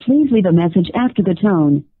Please leave a message after the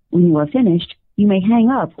tone. When you are finished, you may hang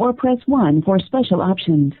up or press 1 for special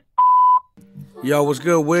options. Yo, what's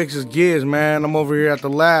good, Wix? It's Giz, man. I'm over here at the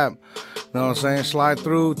lab. You know what I'm saying? Slide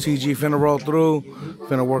through. TG finna roll through.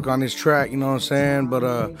 Finna work on this track, you know what I'm saying?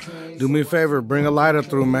 But do me a favor, bring a lighter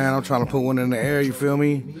through, man. I'm trying to put one in the air, you feel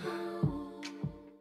me?